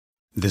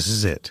This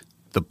is it.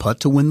 The putt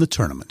to win the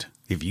tournament.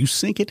 If you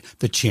sink it,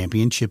 the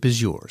championship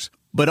is yours.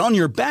 But on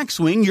your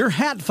backswing, your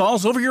hat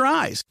falls over your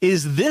eyes.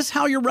 Is this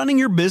how you're running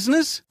your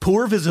business?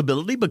 Poor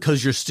visibility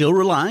because you're still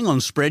relying on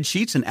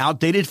spreadsheets and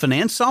outdated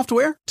finance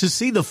software? To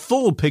see the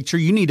full picture,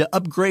 you need to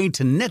upgrade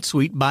to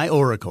NetSuite by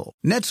Oracle.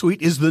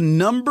 NetSuite is the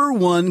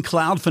 #1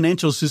 cloud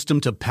financial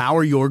system to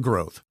power your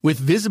growth. With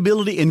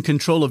visibility and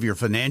control of your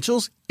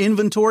financials,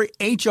 inventory,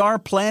 HR,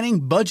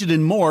 planning, budget,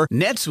 and more,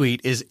 NetSuite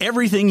is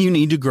everything you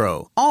need to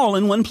grow, all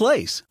in one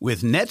place.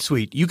 With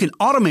NetSuite, you can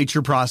automate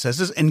your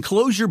processes and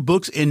close your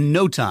books in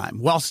no time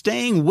while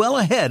staying well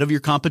ahead of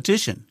your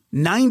competition.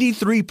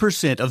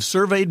 93% of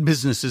surveyed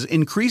businesses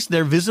increased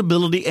their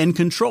visibility and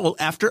control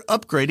after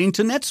upgrading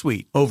to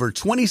NetSuite. Over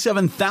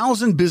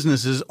 27,000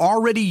 businesses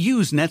already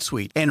use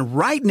NetSuite. And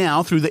right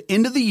now, through the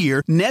end of the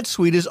year,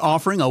 NetSuite is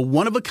offering a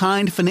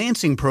one-of-a-kind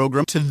financing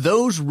program to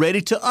those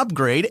ready to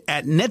upgrade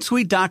at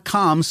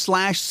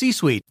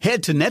netsuite.com/C-Suite.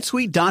 Head to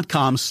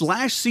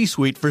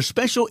netsuite.com/C-Suite for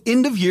special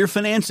end-of-year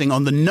financing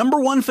on the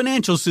 #1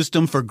 financial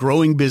system for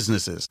growing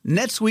businesses.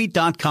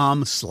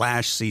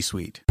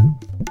 netsuite.com/C-Suite.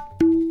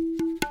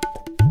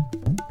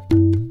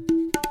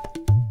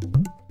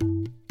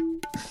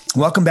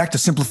 Welcome back to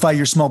Simplify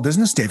Your Small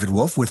Business. David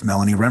Wolf with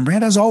Melanie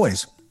Rembrandt, as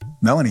always.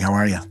 Melanie, how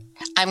are you?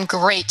 I'm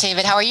great,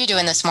 David. How are you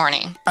doing this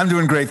morning? I'm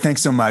doing great.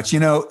 Thanks so much.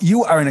 You know,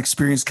 you are an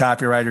experienced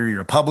copywriter.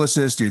 You're a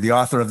publicist. You're the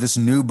author of this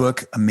new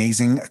book,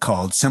 amazing,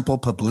 called Simple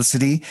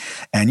Publicity.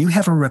 And you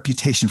have a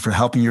reputation for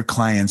helping your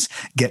clients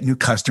get new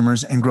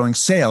customers and growing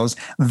sales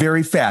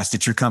very fast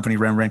at your company,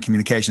 Rembrandt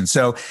Communications.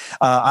 So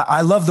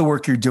I love the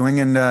work you're doing.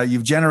 And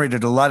you've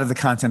generated a lot of the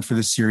content for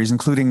this series,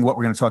 including what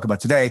we're going to talk about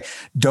today.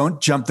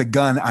 Don't jump the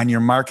gun on your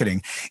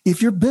marketing.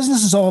 If your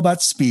business is all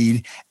about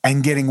speed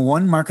and getting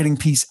one marketing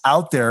piece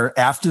out there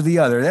after the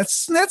other,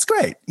 that's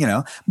great, you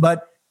know.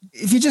 But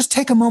if you just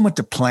take a moment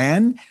to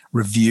plan,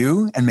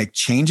 review, and make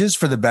changes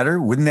for the better,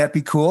 wouldn't that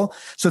be cool?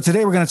 So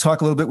today we're going to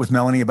talk a little bit with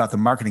Melanie about the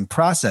marketing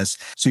process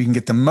so you can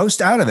get the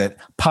most out of it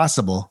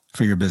possible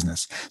for your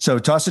business. So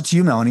toss it to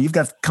you, Melanie. You've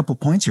got a couple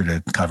points here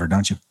to cover,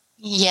 don't you?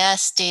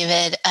 Yes,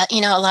 David. A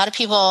lot of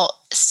people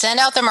send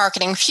out their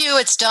marketing. Phew,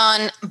 it's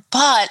done.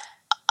 But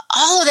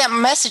all of that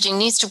messaging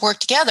needs to work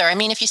together. I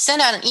mean, if you send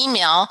out an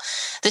email,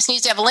 this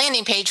needs to have a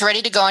landing page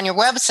ready to go on your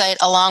website,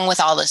 along with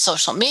all the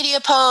social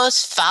media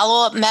posts,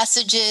 follow-up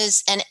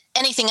messages, and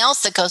anything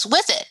else that goes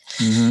with it.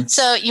 Mm-hmm.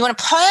 So you want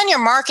to plan your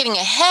marketing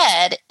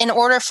ahead in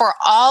order for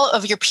all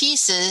of your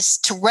pieces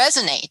to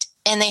resonate.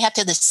 And they have to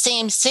have the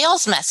same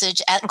sales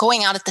message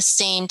going out at the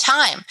same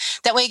time.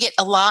 That way you get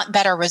a lot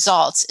better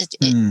results.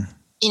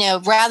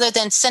 Rather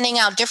than sending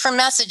out different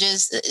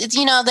messages,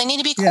 they need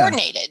to be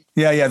coordinated.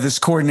 Yeah. This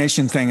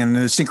coordination thing and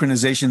the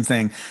synchronization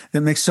thing, that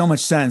makes so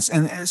much sense.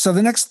 And so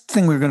the next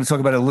thing we're going to talk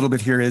about a little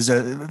bit here is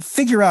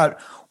figure out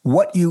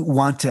what you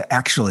want to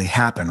actually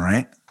happen,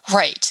 right?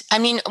 Right. I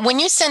mean, when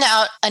you send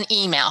out an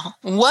email,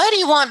 what do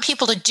you want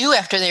people to do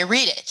after they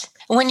read it?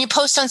 When you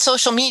post on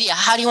social media,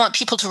 how do you want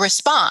people to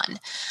respond?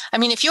 I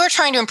mean, if you are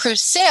trying to improve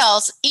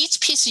sales, each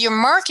piece of your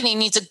marketing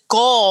needs a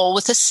goal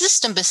with a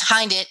system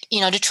behind it,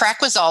 to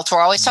track results.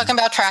 We're always talking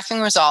about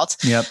tracking results.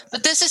 Yep.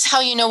 But this is how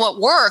you know what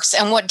works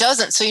and what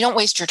doesn't, so you don't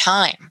waste your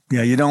time.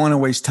 Yeah, you don't want to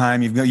waste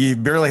time. You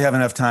barely have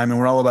enough time, and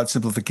we're all about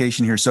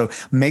simplification here. So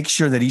make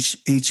sure that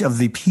each of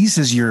the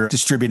pieces you're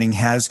distributing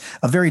has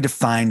a very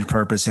defined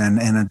purpose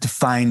and a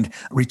defined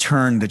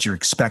return that you're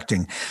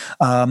expecting.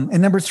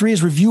 And number 3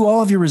 is review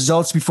all of your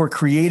results before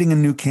creating a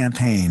new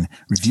campaign.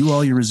 Review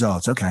all your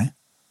results. Okay.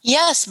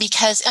 Yes,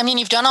 because,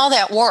 you've done all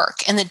that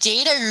work, and the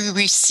data you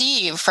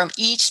receive from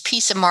each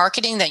piece of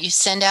marketing that you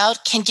send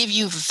out can give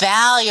you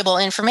valuable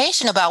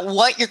information about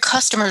what your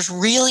customers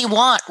really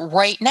want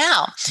right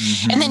now.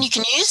 Mm-hmm. And then you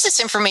can use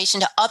this information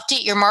to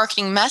update your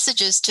marketing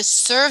messages to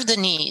serve the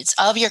needs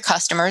of your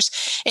customers.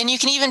 And you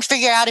can even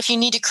figure out if you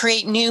need to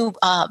create new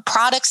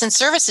products and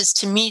services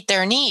to meet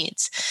their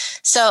needs.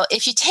 So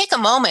if you take a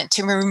moment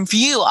to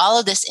review all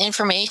of this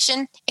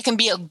information, it can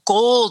be a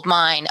gold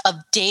mine of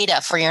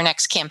data for your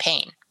next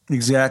campaign.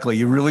 Exactly.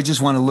 You really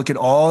just want to look at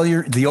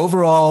the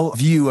overall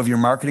view of your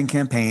marketing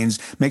campaigns.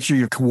 Make sure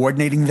you're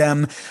coordinating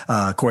them,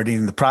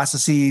 coordinating the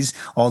processes,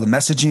 all the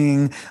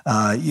messaging.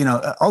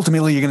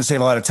 Ultimately, you're going to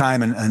save a lot of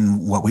time.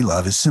 And what we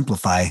love is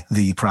simplify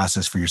the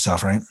process for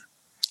yourself, right?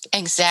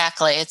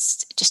 Exactly.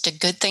 It's just a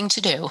good thing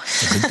to do.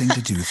 It's a good thing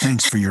to do.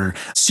 Thanks for your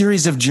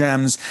series of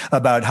gems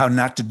about how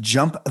not to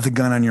jump the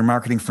gun on your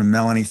marketing from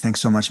Melanie.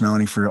 Thanks so much,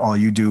 Melanie, for all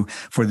you do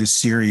for this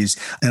series.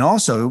 And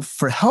also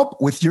for help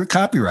with your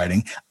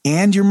copywriting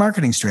and your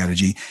marketing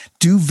strategy,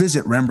 do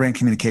visit Rembrandt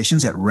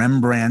Communications at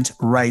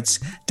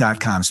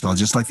RembrandtWrites.com. Spelled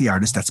just like the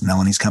artist. That's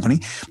Melanie's company.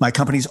 My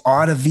company's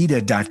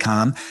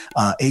Audivita.com,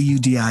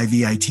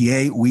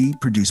 Audivita. We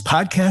produce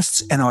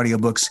podcasts and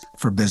audiobooks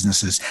for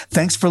businesses.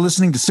 Thanks for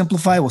listening to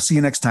Simplify. We'll see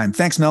you next time.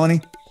 Thanks,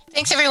 Melanie.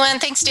 Thanks, everyone.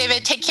 Thanks,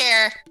 David. Take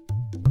care.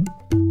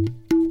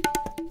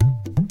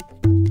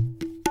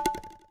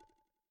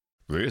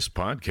 This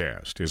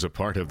podcast is a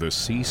part of the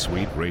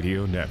C-Suite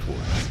Radio Network.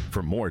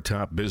 For more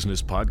top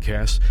business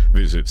podcasts,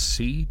 visit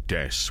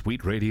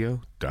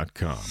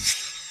c-suiteradio.com.